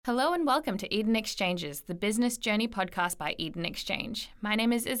Hello and welcome to Eden Exchanges, the business journey podcast by Eden Exchange. My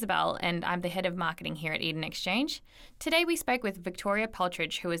name is Isabel and I'm the head of marketing here at Eden Exchange. Today we spoke with Victoria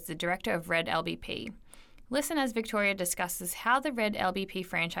Paltridge, who is the director of Red LBP. Listen as Victoria discusses how the Red LBP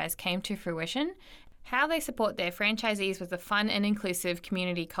franchise came to fruition, how they support their franchisees with a fun and inclusive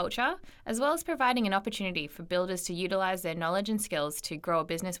community culture, as well as providing an opportunity for builders to utilise their knowledge and skills to grow a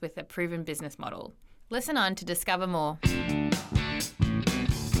business with a proven business model. Listen on to discover more.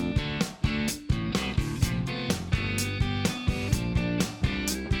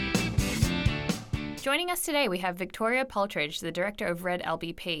 Joining us today, we have Victoria Paltridge, the director of Red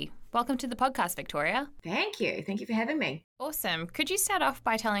LBP. Welcome to the podcast, Victoria. Thank you. Thank you for having me. Awesome. Could you start off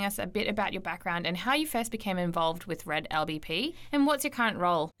by telling us a bit about your background and how you first became involved with Red LBP? And what's your current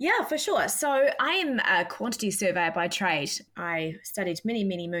role? Yeah, for sure. So I am a quantity surveyor by trade. I studied many,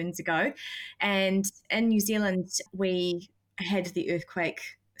 many moons ago. And in New Zealand, we had the earthquake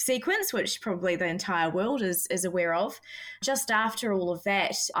sequence, which probably the entire world is aware of. Just after all of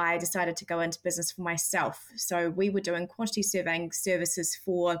that, I decided to go into business for myself. So we were doing quantity surveying services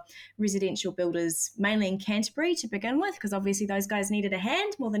for residential builders, mainly in Canterbury to begin with, because obviously those guys needed a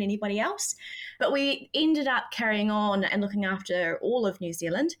hand more than anybody else. But we ended up carrying on and looking after all of New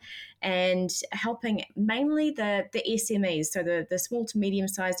Zealand and helping mainly the SMEs, so the small to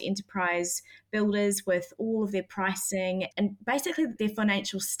medium-sized enterprise builders with all of their pricing and basically their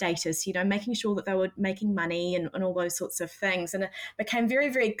financial status, making sure that they were making money and all those sorts of things. And it became very,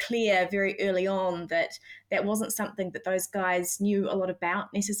 very clear very early on that that wasn't something that those guys knew a lot about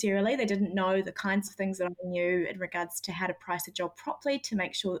necessarily. They didn't know the kinds of things that I knew in regards to how to price a job properly to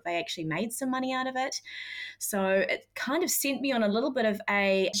make sure that they actually made some money out of it. So it kind of sent me on a little bit of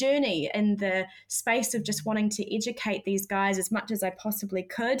a journey in the space of just wanting to educate these guys as much as I possibly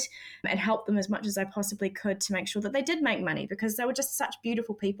could and help them as much as I possibly could to make sure that they did make money, because they were just such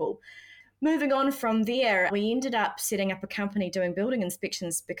beautiful people. Moving on from there, we ended up setting up a company doing building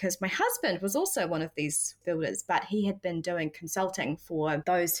inspections because my husband was also one of these builders, but he had been doing consulting for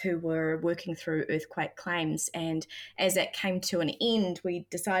those who were working through earthquake claims. And as that came to an end, we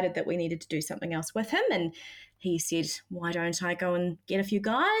decided that we needed to do something else with him. And he said, why don't I go and get a few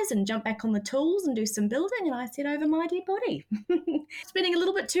guys and jump back on the tools and do some building? And I said, over my dead body. Spending a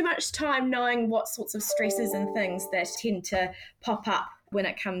little bit too much time knowing what sorts of stresses and things that tend to pop up when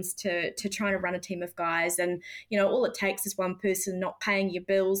it comes to trying to run a team of guys. And, all it takes is one person not paying your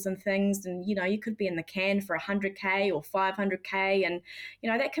bills and things. And, you could be in the can for 100K or 500K. And,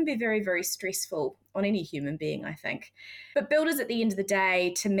 that can be very, very stressful on any human being, I think. But builders at the end of the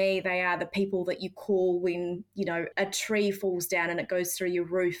day, to me, they are the people that you call when, a tree falls down and it goes through your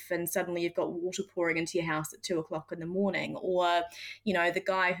roof and suddenly you've got water pouring into your house at 2:00 in the morning. Or, the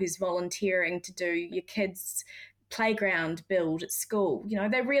guy who's volunteering to do your kids' playground build at school.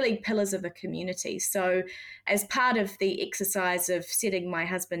 They're really pillars of a community. So as part of the exercise of setting my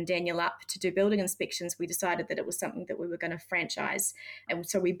husband Daniel up to do building inspections, we decided that it was something that we were going to franchise. And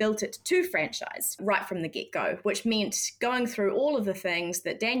so we built it to franchise right from the get-go, which meant going through all of the things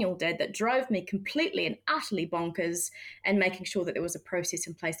that Daniel did that drove me completely and utterly bonkers, and making sure that there was a process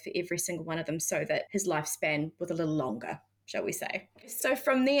in place for every single one of them so that his lifespan was a little longer, shall we say. So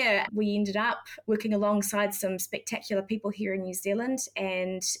from there, we ended up working alongside some spectacular people here in New Zealand.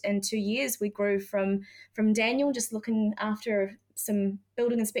 And in 2 years, we grew from Daniel just looking after some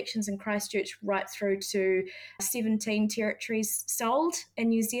building inspections in Christchurch right through to 17 territories sold in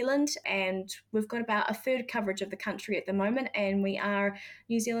New Zealand. And we've got about a third coverage of the country at the moment. And we are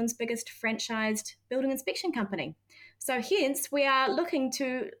New Zealand's biggest franchised building inspection company. So hence, we are looking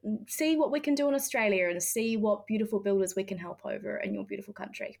to see what we can do in Australia and see what beautiful builders we can help over in your beautiful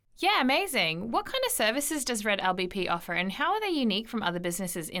country. Yeah, amazing. What kind of services does Red LBP offer and how are they unique from other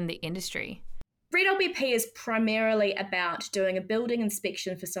businesses in the industry? Red LBP is primarily about doing a building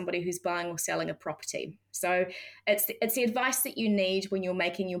inspection for somebody who's buying or selling a property. So it's the advice that you need when you're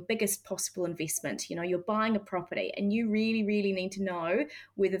making your biggest possible investment. You're buying a property and you really, really need to know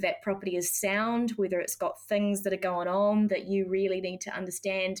whether that property is sound, whether it's got things that are going on that you really need to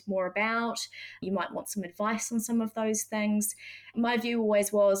understand more about. You might want some advice on some of those things. My view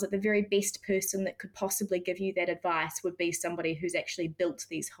always was that the very best person that could possibly give you that advice would be somebody who's actually built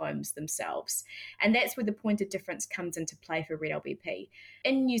these homes themselves. And that's where the point of difference comes into play for Red LBP.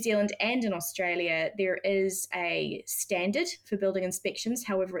 In New Zealand and in Australia, there is a standard for building inspections.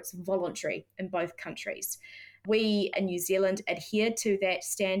 However, it's voluntary in both countries. We in New Zealand adhere to that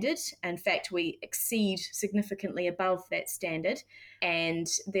standard. In fact, we exceed significantly above that standard. And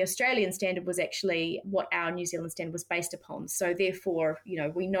the Australian standard was actually what our New Zealand standard was based upon. So therefore,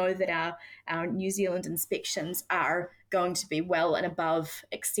 we know that our New Zealand inspections are going to be well and above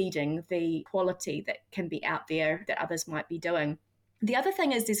exceeding the quality that can be out there that others might be doing. The other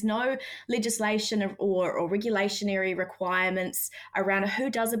thing is there's no legislation or regulationary requirements around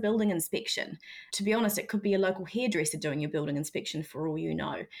who does a building inspection. To be honest, it could be a local hairdresser doing your building inspection for all you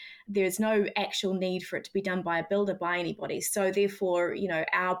know. There's no actual need for it to be done by a builder, by anybody. So therefore,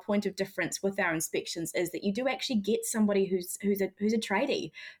 our point of difference with our inspections is that you do actually get somebody who's a tradie,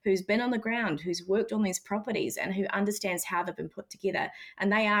 who's been on the ground, who's worked on these properties and who understands how they've been put together.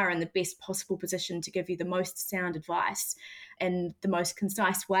 And they are in the best possible position to give you the most sound advice in the most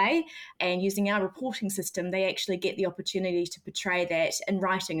concise way. And using our reporting system, they actually get the opportunity to portray that in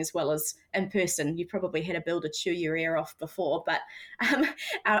writing as well as in person. You probably had a builder chew your ear off before, but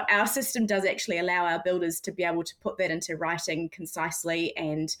our system does actually allow our builders to be able to put that into writing concisely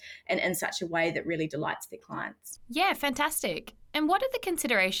and in such a way that really delights their clients. Yeah, fantastic. And what are the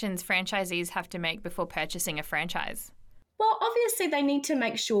considerations franchisees have to make before purchasing a franchise? Well, obviously, they need to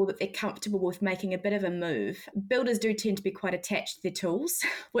make sure that they're comfortable with making a bit of a move. Builders do tend to be quite attached to their tools,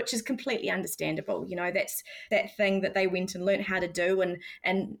 which is completely understandable. That's that thing that they went and learned how to do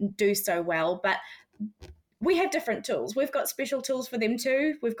and do so well. But we have different tools. We've got special tools for them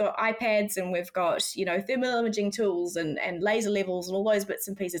too. We've got iPads and we've got, thermal imaging tools and laser levels and all those bits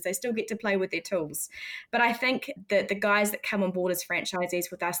and pieces. They still get to play with their tools. But I think that the guys that come on board as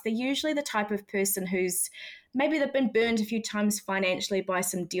franchisees with us, they're usually the type of person who's maybe they've been burned a few times financially by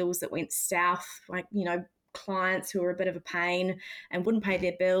some deals that went south, like, clients who are a bit of a pain and wouldn't pay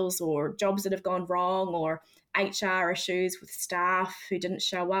their bills, or jobs that have gone wrong, or HR issues with staff who didn't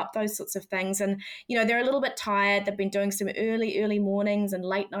show up, those sorts of things. And, they're a little bit tired. They've been doing some early mornings and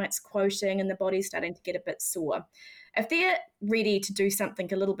late nights quoting, and the body's starting to get a bit sore. If they're ready to do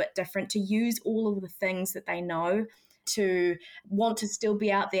something a little bit different, to use all of the things that they know, to want to still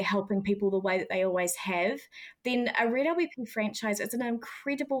be out there helping people the way that they always have, then a Red LBP franchise is an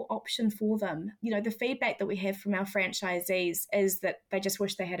incredible option for them. The feedback that we have from our franchisees is that they just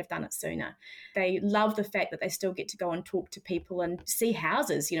wish they had have done it sooner. They love the fact that they still get to go and talk to people and see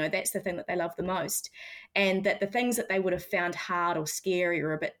houses. That's the thing that they love the most. And that the things that they would have found hard or scary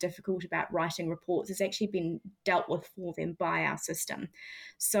or a bit difficult about writing reports has actually been dealt with for them by our system.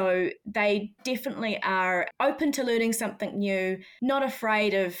 So they definitely are open to learning something new, not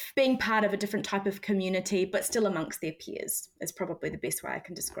afraid of being part of a different type of community, but still amongst their peers is probably the best way I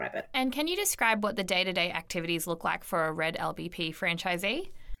can describe it. And can you describe what the day-to-day activities look like for a Red LBP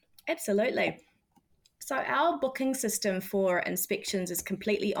franchisee? Absolutely. So our booking system for inspections is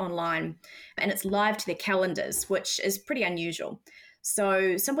completely online and it's live to their calendars, which is pretty unusual.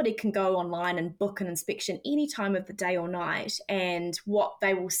 So somebody can go online and book an inspection any time of the day or night, and what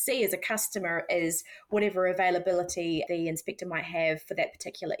they will see as a customer is whatever availability the inspector might have for that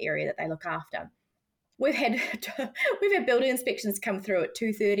particular area that they look after. We've had building inspections come through at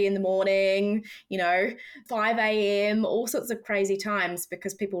 2:30 in the morning, 5 a.m, all sorts of crazy times,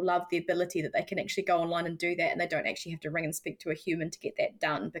 because people love the ability that they can actually go online and do that, and they don't actually have to ring and speak to a human to get that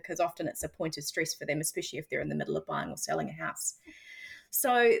done, because often it's a point of stress for them, especially if they're in the middle of buying or selling a house.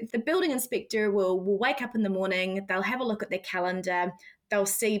 So the building inspector will wake up in the morning, they'll have a look at their calendar, they'll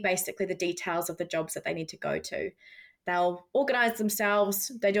see basically the details of the jobs that they need to go to. They'll organise themselves,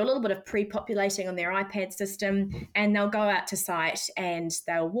 they do a little bit of pre-populating on their iPad system, and they'll go out to site and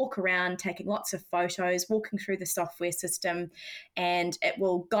they'll walk around taking lots of photos, walking through the software system, and it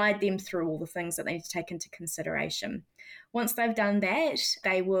will guide them through all the things that they need to take into consideration. Once they've done that,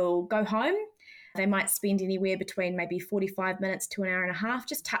 they will go home. They might spend anywhere between maybe 45 minutes to an hour and a half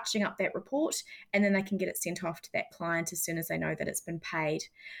just touching up that report, and then they can get it sent off to that client as soon as they know that it's been paid.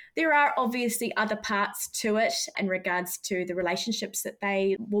 There are obviously other parts to it in regards to the relationships that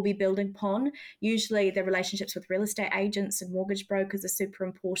they will be building upon. Usually the relationships with real estate agents and mortgage brokers are super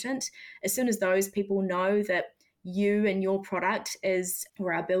important. As soon as those people know that you and your product is,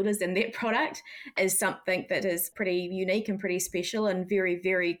 or our builders and their product is something that is pretty unique and pretty special and very,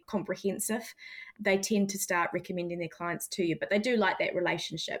 very comprehensive, they tend to start recommending their clients to you. But they do like that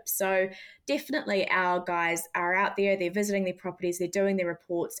relationship. So definitely our guys are out there, they're visiting their properties, they're doing their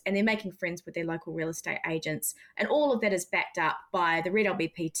reports, and they're making friends with their local real estate agents. And all of that is backed up by the Red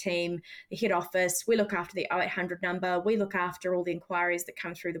LBP team, the head office. We look after the 0800 number. We look after all the inquiries that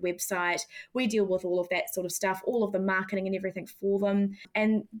come through the website. We deal with all of that sort of stuff, all of the marketing and everything for them.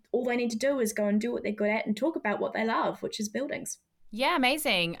 And all they need to do is go and do what they're good at and talk about what they love, which is buildings. Yeah,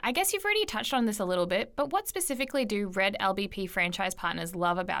 amazing. I guess you've already touched on this a little bit, but what specifically do Red LBP franchise partners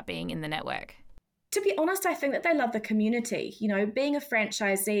love about being in the network? To be honest, I think that they love the community. Being a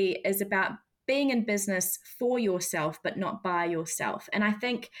franchisee is about being in business for yourself, but not by yourself. And I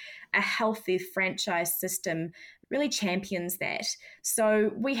think a healthy franchise system really champions that.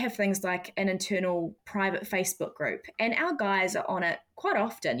 So we have things like an internal private Facebook group, and our guys are on it quite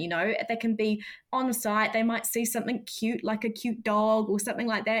often. They can be on site, they might see something cute, like a cute dog or something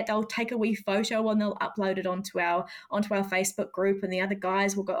like that. They'll take a wee photo and they'll upload it onto our Facebook group, and the other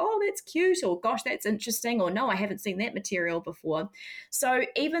guys will go, oh, that's cute, or gosh, that's interesting, or no, I haven't seen that material before. So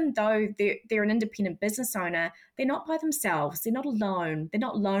even though they're an independent business owner, they're not by themselves, they're not alone, they're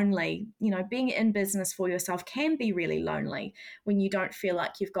not lonely. Being in business for yourself can be really lonely when you don't feel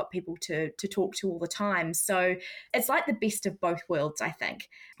like you've got people to talk to all the time. So it's like the best of both worlds, I think.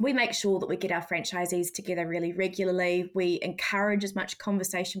 We make sure that we get our franchisees together really regularly. We encourage as much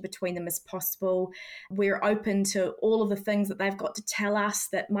conversation between them as possible. We're open to all of the things that they've got to tell us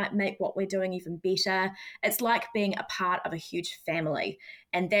that might make what we're doing even better. It's like being a part of a huge family.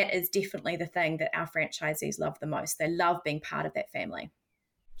 And that is definitely the thing that our franchisees love the most. They love being part of that family.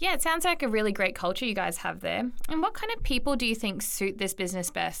 Yeah, it sounds like a really great culture you guys have there. And what kind of people do you think suit this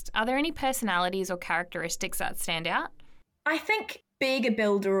business best? Are there any personalities or characteristics that stand out? I think being a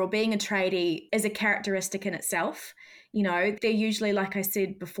builder or being a tradie is a characteristic in itself. They're usually, like I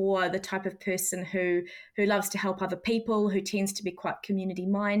said before, the type of person who loves to help other people, who tends to be quite community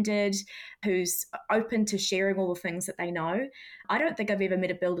minded, who's open to sharing all the things that they know. I don't think I've ever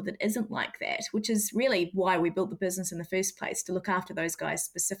met a builder that isn't like that, which is really why we built the business in the first place, to look after those guys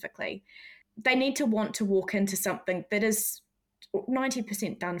specifically. They need to want to walk into something that is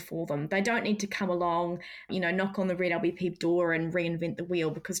 90% done for them. They don't need to come along, knock on the Red LBP door and reinvent the wheel,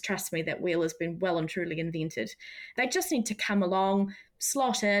 because trust me, that wheel has been well and truly invented. They just need to come along,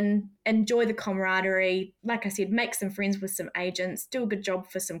 slot in, enjoy the camaraderie, like I said, make some friends with some agents, do a good job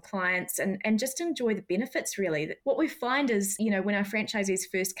for some clients, and just enjoy the benefits, really. What we find is, when our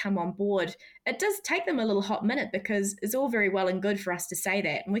franchisees first come on board, it does take them a little hot minute, because it's all very well and good for us to say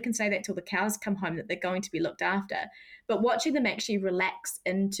that, and we can say that till the cows come home, that they're going to be looked after. But watching them actually relax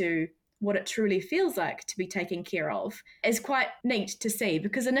into what it truly feels like to be taken care of is quite neat to see,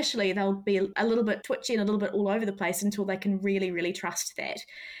 because initially they'll be a little bit twitchy and a little bit all over the place until they can really, really trust that.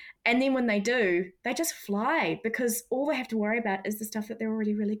 And then when they do, they just fly, because all they have to worry about is the stuff that they're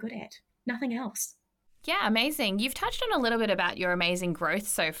already really good at, nothing else. Yeah, amazing. You've touched on a little bit about your amazing growth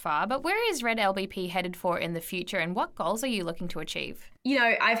so far, but where is Red LBP headed for in the future, and what goals are you looking to achieve?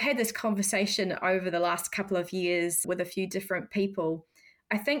 I've had this conversation over the last couple of years with a few different people.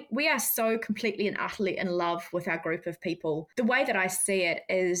 I think we are so completely and utterly in love with our group of people. The way that I see it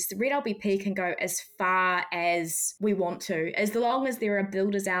is Red LBP can go as far as we want to, as long as there are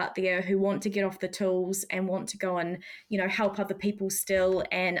builders out there who want to get off the tools and want to go and, help other people still,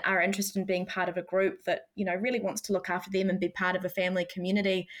 and are interested in being part of a group that, really wants to look after them and be part of a family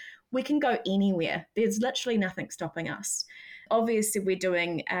community. We can go anywhere. There's literally nothing stopping us. Obviously, we're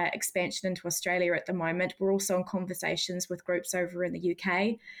doing expansion into Australia at the moment. We're also in conversations with groups over in the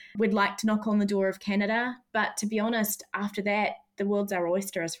UK. We'd like to knock on the door of Canada, but to be honest, after that, the world's our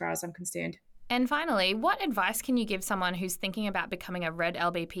oyster as far as I'm concerned. And finally, what advice can you give someone who's thinking about becoming a Red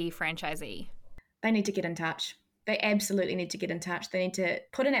LBP franchisee? They need to get in touch. They absolutely need to get in touch. They need to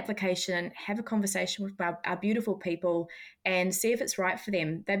put an application, have a conversation with our beautiful people, and see if it's right for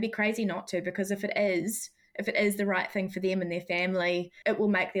them. They'd be crazy not to, because if it is the right thing for them and their family, it will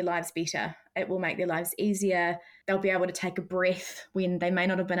make their lives better. It will make their lives easier. They'll be able to take a breath when they may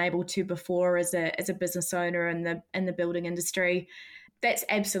not have been able to before as a business owner in the building industry. That's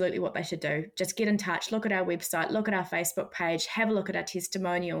absolutely what they should do. Just get in touch, look at our website, look at our Facebook page, have a look at our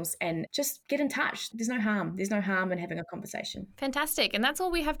testimonials, and just get in touch. There's no harm. There's no harm in having a conversation. Fantastic. And that's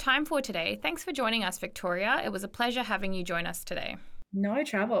all we have time for today. Thanks for joining us, Victoria. It was a pleasure having you join us today. No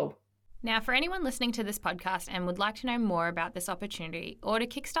trouble. Now, for anyone listening to this podcast and would like to know more about this opportunity or to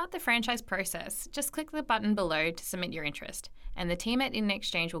kickstart the franchise process, just click the button below to submit your interest, and the team at Eden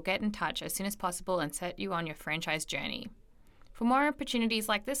Exchange will get in touch as soon as possible and set you on your franchise journey. For more opportunities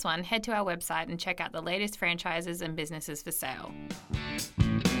like this one, head to our website and check out the latest franchises and businesses for sale.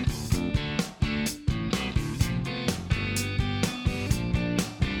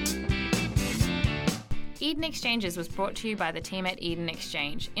 Eden Exchanges was brought to you by the team at Eden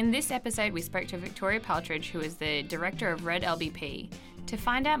Exchange. In this episode, we spoke to Victoria Paltridge, who is the Director of Red LBP. To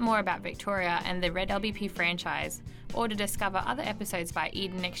find out more about Victoria and the Red LBP franchise, or to discover other episodes by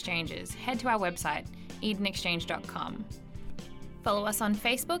Eden Exchanges, head to our website, edenexchange.com. Follow us on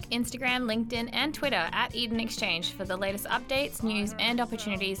Facebook, Instagram, LinkedIn, and Twitter at Eden Exchange for the latest updates, news, and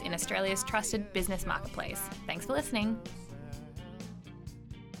opportunities in Australia's trusted business marketplace. Thanks for listening.